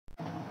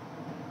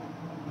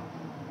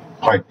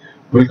Hi,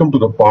 welcome to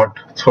the part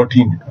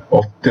 13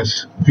 of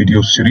this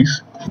video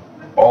series,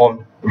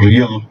 all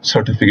real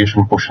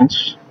certification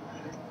questions.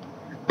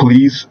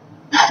 Please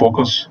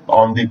focus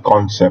on the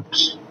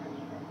concepts.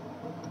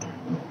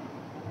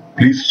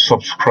 Please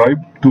subscribe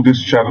to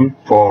this channel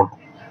for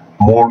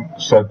more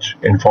such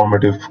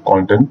informative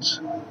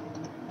contents.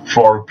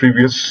 For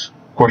previous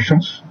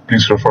questions,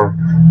 please refer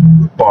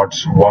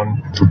parts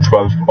 1 to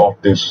 12 of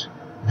this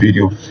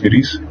video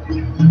series.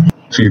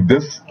 See,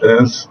 this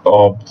is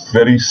a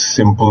very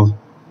simple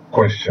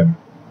question.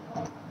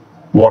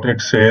 What it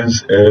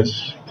says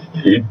is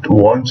it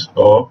wants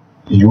a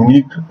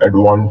unique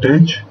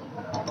advantage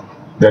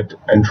that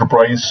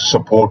enterprise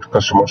support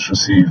customers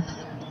receive.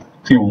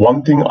 See,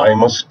 one thing I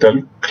must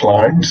tell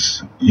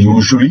clients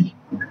usually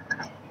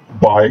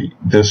buy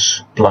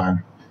this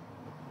plan.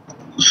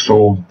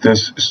 So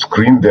this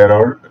screen, there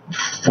are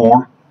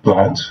 4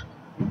 plans.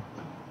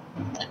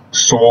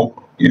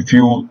 So if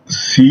you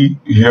see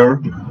here,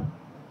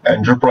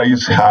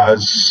 enterprise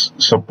has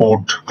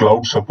support,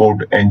 cloud support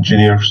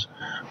engineers,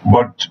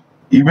 but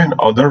even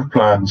other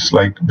plans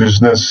like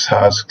business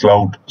has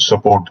cloud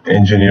support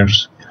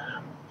engineers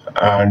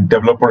and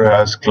developer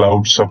has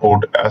cloud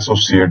support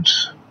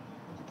associates.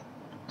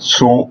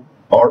 So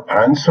our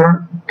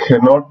answer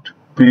cannot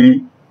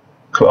be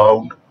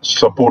cloud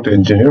support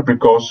engineer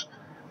because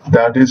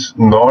that is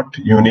not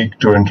unique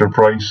to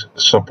enterprise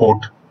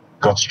support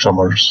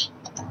customers.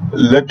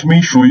 Let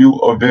me show you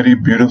a very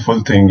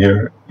beautiful thing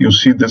here. You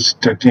see this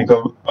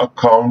technical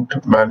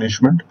account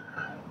management,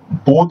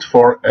 both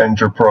for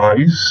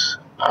enterprise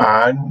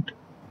and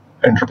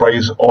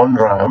enterprise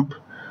on-ramp.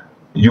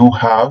 You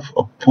have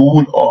a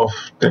pool of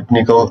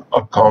technical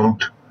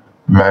account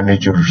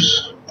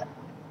managers.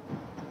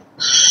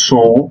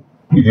 So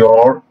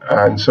your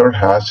answer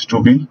has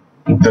to be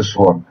this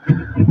one.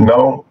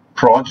 Now,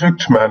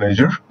 project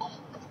manager,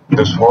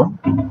 this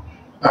one,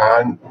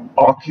 and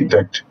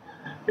architect.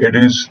 It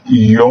is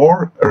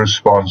your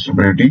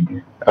responsibility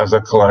as a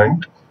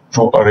client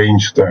to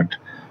arrange that.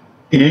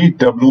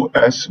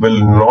 AWS will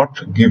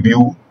not give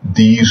you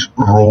these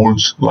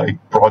roles like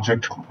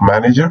project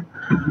manager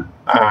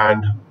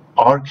and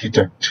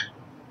architect.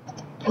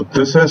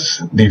 This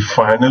is the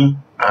final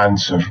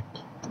answer.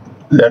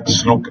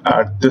 Let's look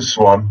at this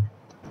one.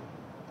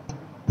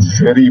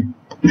 Very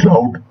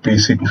cloud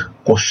basic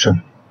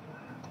question.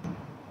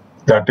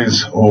 That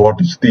is, what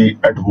is the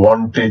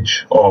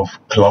advantage of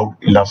cloud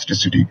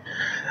elasticity?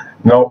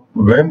 Now,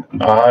 when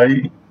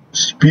I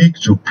speak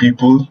to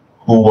people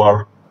who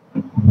are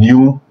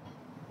new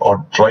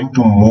or trying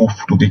to move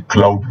to the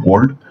cloud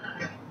world,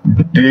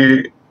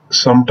 they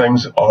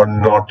sometimes are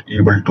not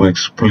able to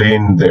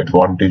explain the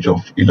advantage of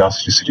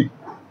elasticity.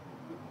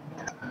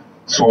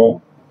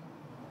 So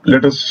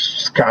let us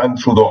scan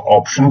through the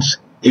options.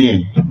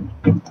 A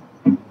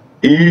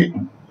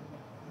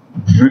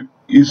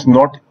is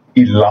not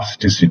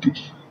elasticity.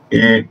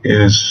 A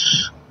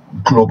is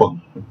global.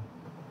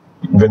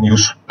 When you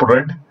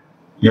spread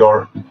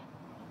your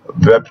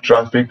web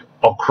traffic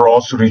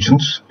across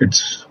regions,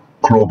 it's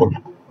global.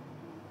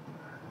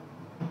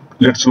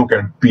 Let's look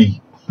at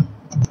B.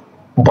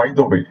 By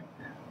the way,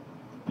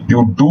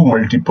 you do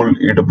multiple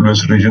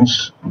AWS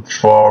regions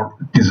for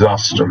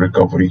disaster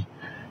recovery.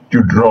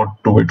 You do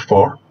not do it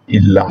for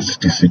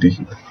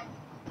elasticity.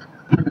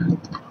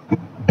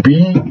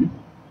 B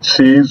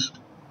says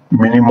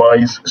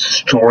minimize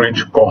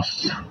storage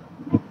costs.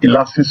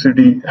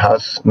 Elasticity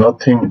has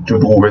nothing to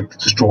do with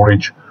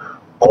storage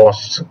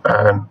costs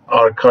and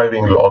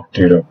archiving log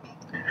data.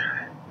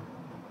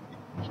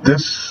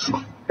 This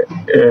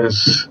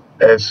is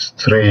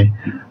S3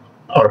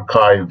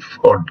 archive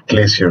or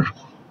Glacier.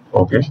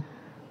 Okay,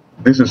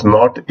 this is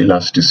not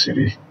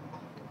elasticity,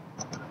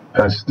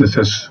 as this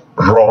is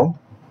wrong.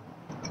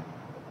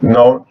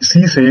 Now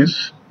C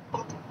says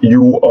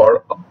you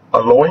are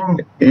allowing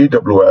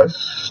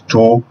AWS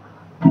to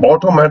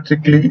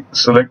automatically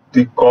select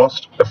the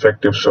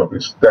cost-effective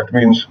service. That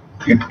means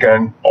it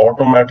can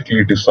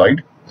automatically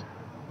decide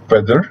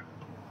whether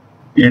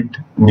it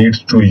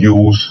needs to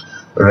use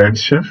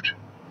Redshift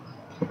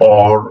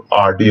or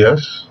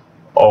RDS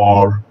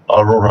or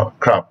Aurora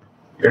CRAP.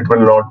 It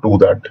will not do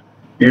that.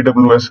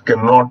 AWS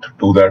cannot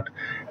do that.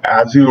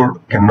 Azure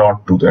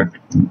cannot do that.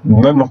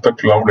 None of the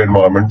cloud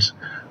environments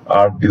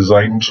are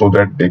designed so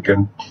that they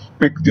can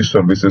pick the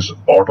services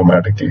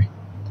automatically.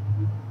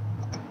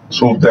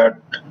 So that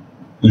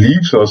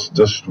leaves us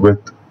just with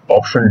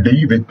option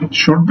D, which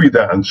should be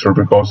the answer,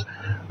 because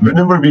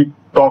whenever we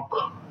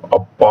talk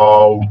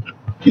about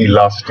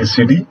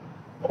elasticity,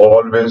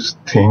 always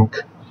think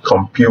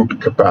compute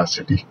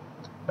capacity.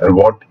 And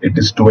what it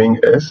is doing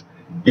is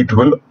it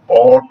will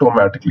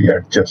automatically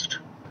adjust.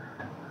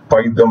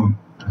 By the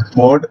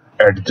word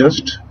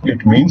adjust,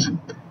 it means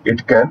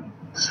it can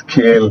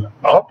scale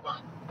up,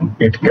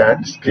 it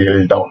can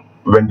scale down.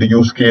 When do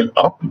you scale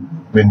up?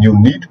 When you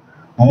need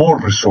more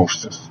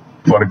resources.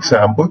 For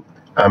example,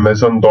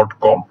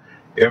 Amazon.com,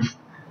 if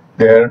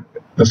the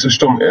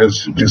system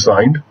is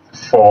designed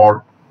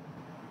for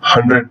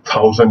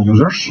 100,000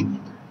 users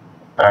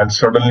and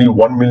suddenly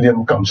 1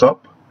 million comes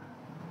up,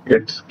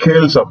 it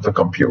scales up the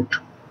compute.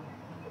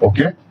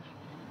 Okay,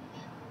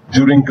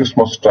 during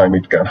Christmas time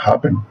it can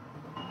happen,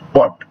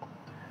 but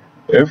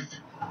if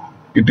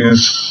it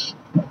is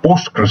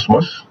post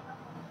Christmas,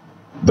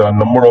 the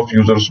number of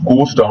users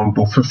goes down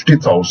to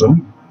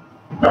 50,000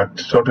 at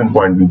certain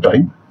point in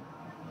time,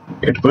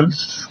 it will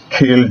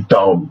scale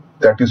down.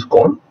 That is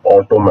called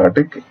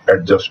automatic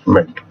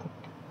adjustment.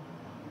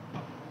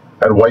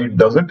 And why it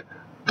does it?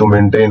 To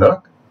maintain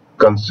a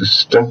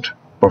consistent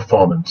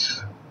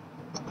performance.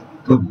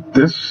 So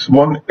this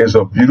one is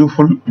a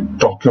beautiful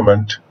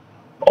document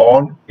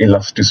on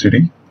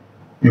elasticity.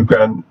 You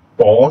can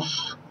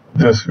pause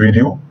this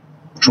video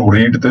to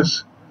read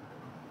this.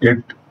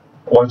 It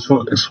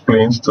also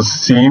explains the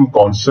same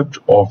concept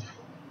of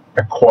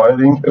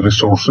acquiring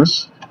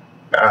resources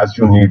as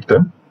you need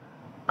them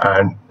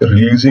and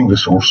releasing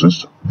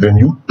resources when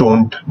you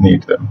don't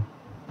need them.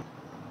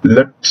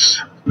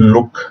 Let's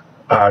look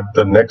at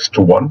the next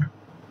one.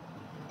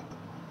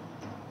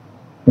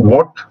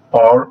 What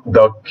are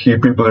the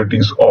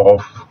capabilities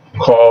of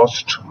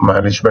cost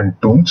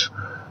management tools?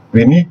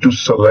 We need to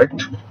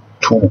select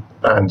two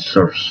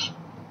answers.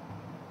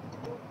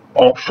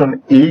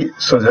 Option A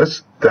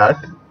suggests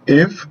that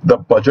if the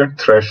budget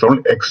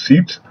threshold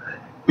exceeds,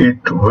 it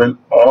will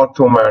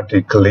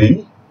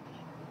automatically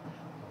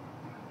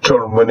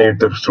terminate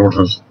the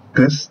resources.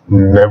 This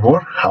never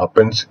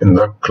happens in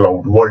the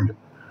cloud world.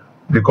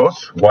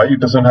 Because why it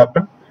doesn't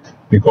happen?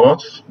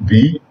 Because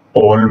we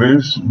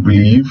always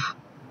believe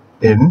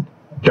in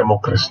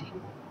democracy.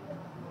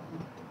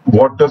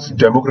 What does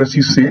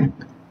democracy say?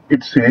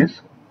 It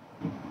says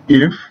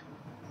if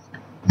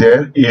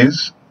there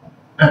is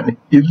an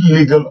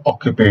illegal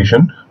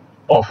occupation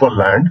of a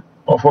land,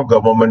 of a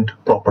government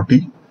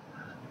property,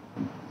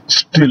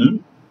 still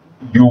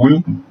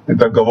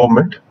the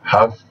government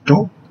have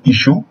to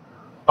issue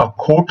a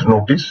court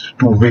notice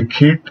to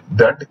vacate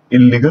that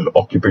illegal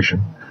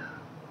occupation.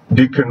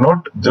 They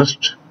cannot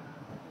just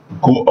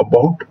go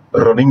about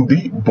running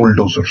the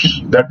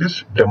bulldozers. That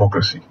is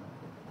democracy.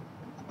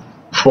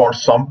 For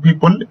some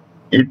people,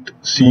 it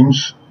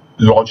seems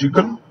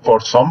logical.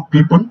 For some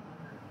people,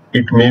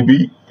 it may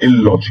be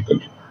illogical.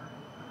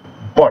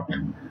 But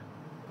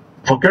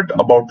forget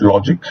about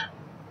logic.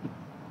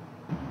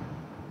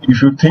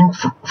 If you think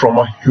from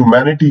a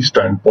humanity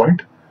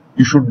standpoint,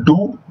 you should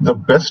do the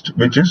best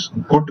which is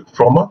good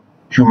from a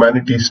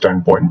humanity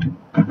standpoint.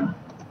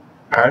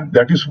 And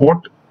that is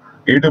what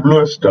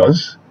AWS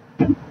does.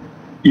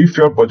 If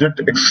your budget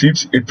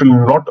exceeds, it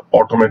will not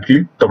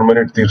automatically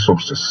terminate the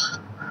resources.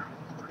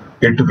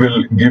 It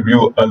will give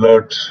you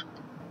alerts.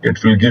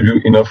 It will give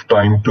you enough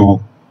time to,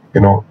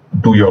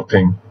 do your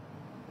thing.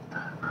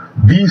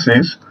 B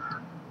says,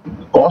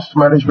 cost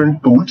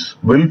management tools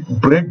will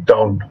break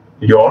down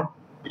your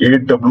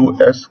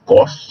AWS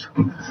costs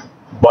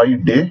by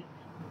day,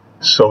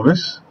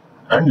 service,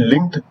 and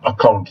linked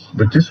accounts,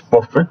 which is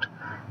perfect.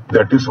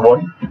 That is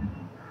why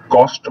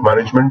cost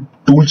management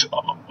tools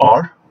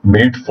are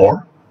made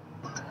for.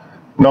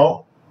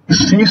 Now,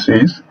 C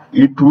says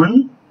you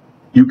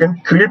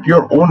can create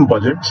your own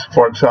budgets.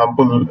 For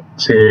example,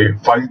 say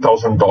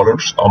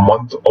 $5,000 a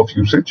month of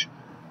usage.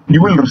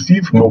 You will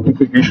receive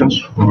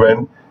notifications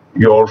when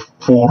your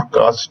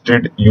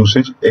forecasted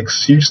usage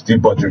exceeds the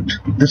budget.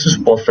 This is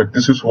perfect.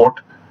 This is what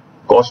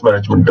cost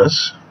management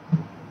does.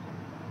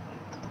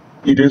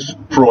 It is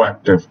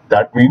proactive.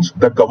 That means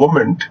the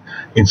government,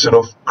 instead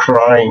of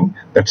crying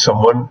that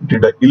someone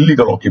did an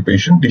illegal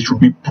occupation, they should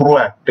be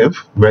proactive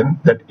when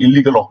that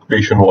illegal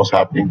occupation was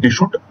happening. They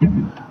should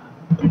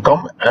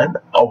come and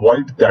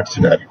avoid that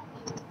scenario.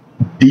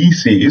 D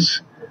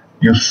says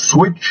you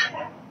switch.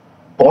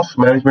 Cost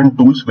management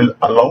tools will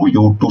allow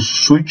you to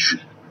switch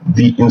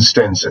the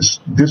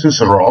instances. This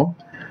is wrong.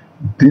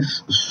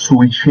 This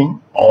switching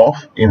of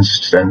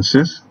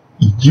instances,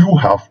 you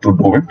have to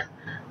do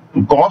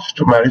it. Cost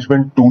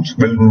management tools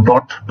will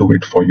not do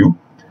it for you.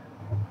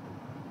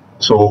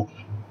 So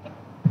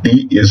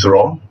D is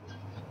wrong,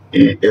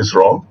 A is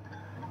wrong,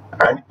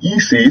 and E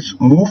says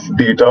move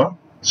data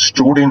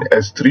stored in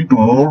S3 to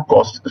more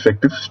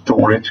cost-effective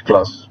storage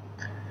class.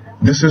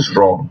 This is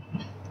wrong.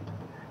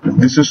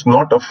 This is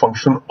not a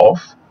function of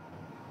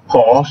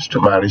cost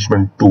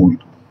management tool.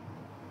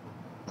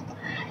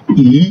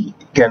 E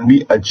can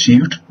be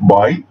achieved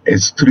by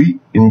S3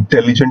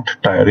 intelligent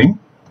tiering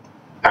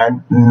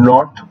and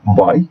not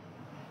by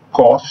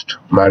cost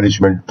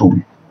management tool.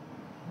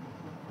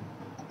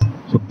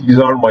 So these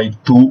are my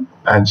two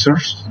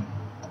answers.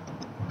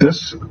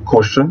 This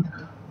question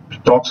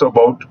talks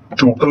about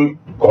total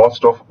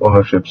cost of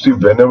ownership. See,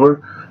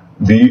 whenever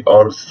we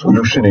are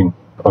solutioning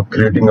or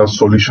creating a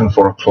solution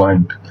for a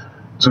client,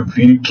 so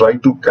we try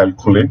to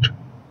calculate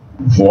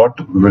what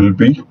will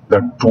be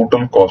the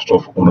total cost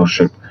of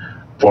ownership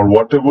for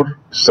whatever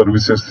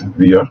services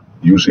we are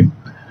using.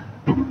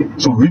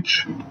 So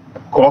which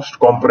cost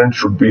component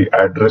should be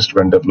addressed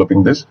when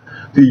developing this?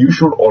 So you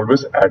should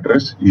always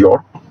address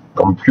your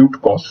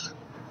compute costs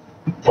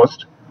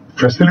first.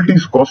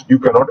 Facilities cost you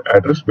cannot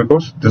address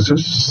because this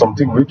is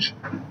something which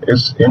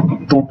is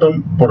in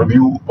total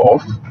purview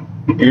of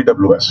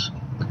AWS.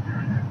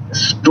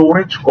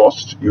 Storage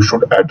cost you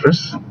should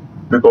address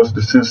because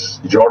this is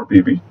your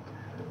baby,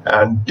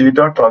 and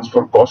data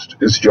transfer cost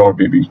is your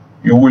baby.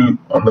 You will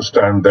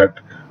understand that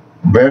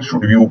where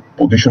should you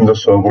position the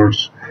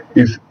servers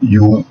if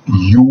you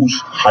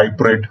use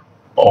hybrid,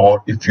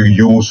 or if you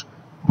use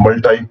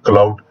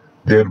multi-cloud.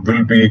 There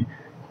will be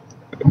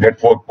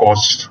network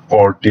costs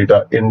for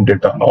data in,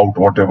 data out,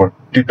 whatever.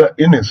 Data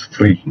in is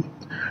free,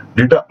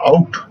 data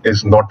out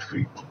is not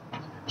free.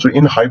 So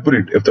in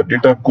hybrid, if the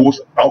data goes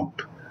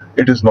out,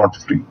 it is not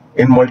free.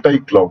 In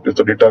multi-cloud, if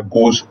the data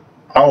goes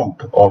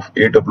out of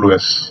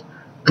AWS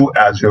to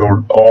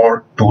Azure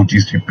or to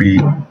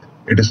GCP,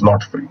 it is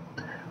not free.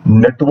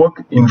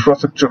 Network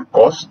infrastructure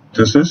cost,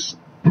 this is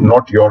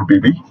not your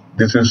baby.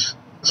 This is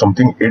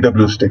something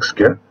AWS takes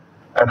care.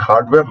 And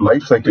hardware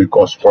lifecycle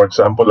cost, for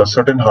example, a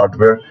certain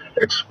hardware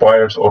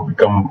expires or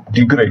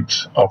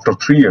degrades after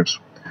 3 years.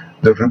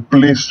 The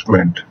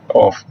replacement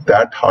of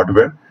that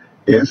hardware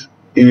is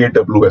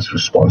AWS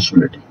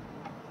responsibility.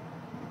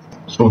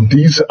 So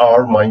these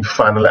are my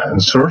final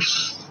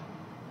answers.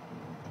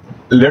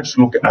 Let's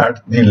look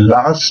at the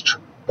last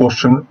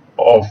question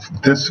of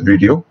this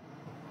video.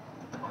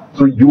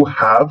 So you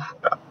have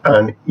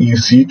an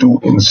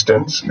EC2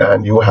 instance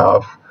and you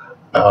have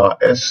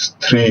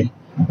S3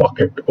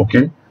 bucket,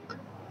 okay?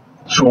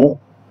 So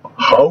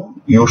how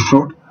you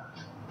should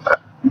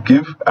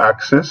give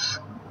access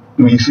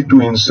to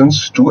EC2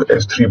 instance to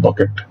S3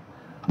 bucket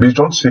based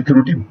on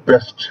security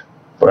best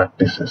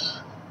practices.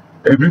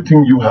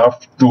 Everything you have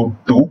to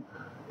do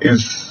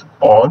is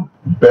on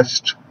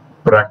best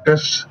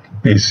practice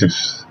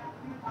basis.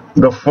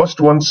 The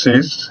first one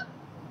says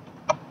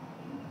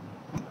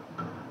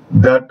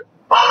that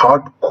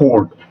hard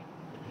code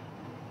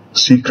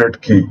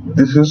secret key.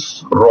 This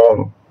is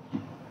wrong.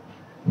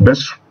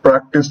 Best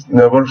practice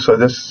never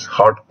suggests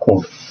hard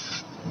code.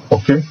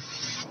 Okay.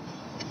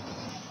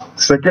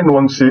 Second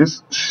one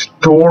says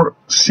store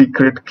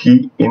secret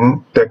key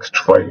in text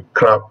file.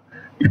 Crap,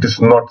 it is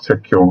not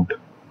secured.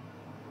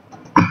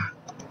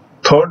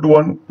 Third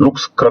one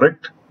looks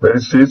correct, where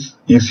it says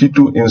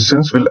EC2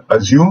 instance will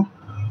assume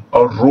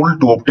a role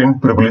to obtain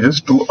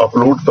privileges to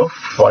upload the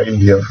file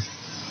here.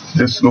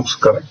 This looks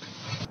correct.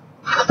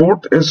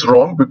 Fourth is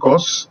wrong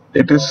because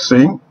it is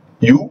saying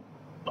you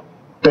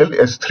tell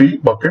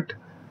S3 bucket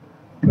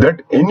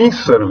that any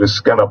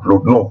service can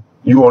upload. No,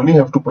 you only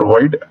have to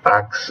provide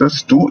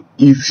access to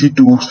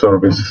EC2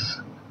 service.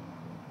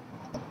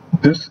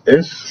 This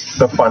is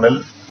the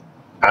final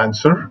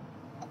answer.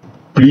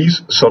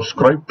 Please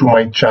subscribe to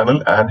my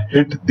channel and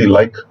hit the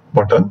like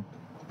button.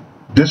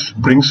 This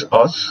brings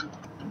us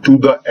to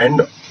the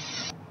end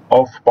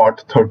of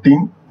part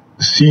 13.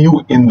 See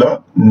you in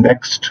the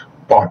next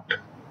part.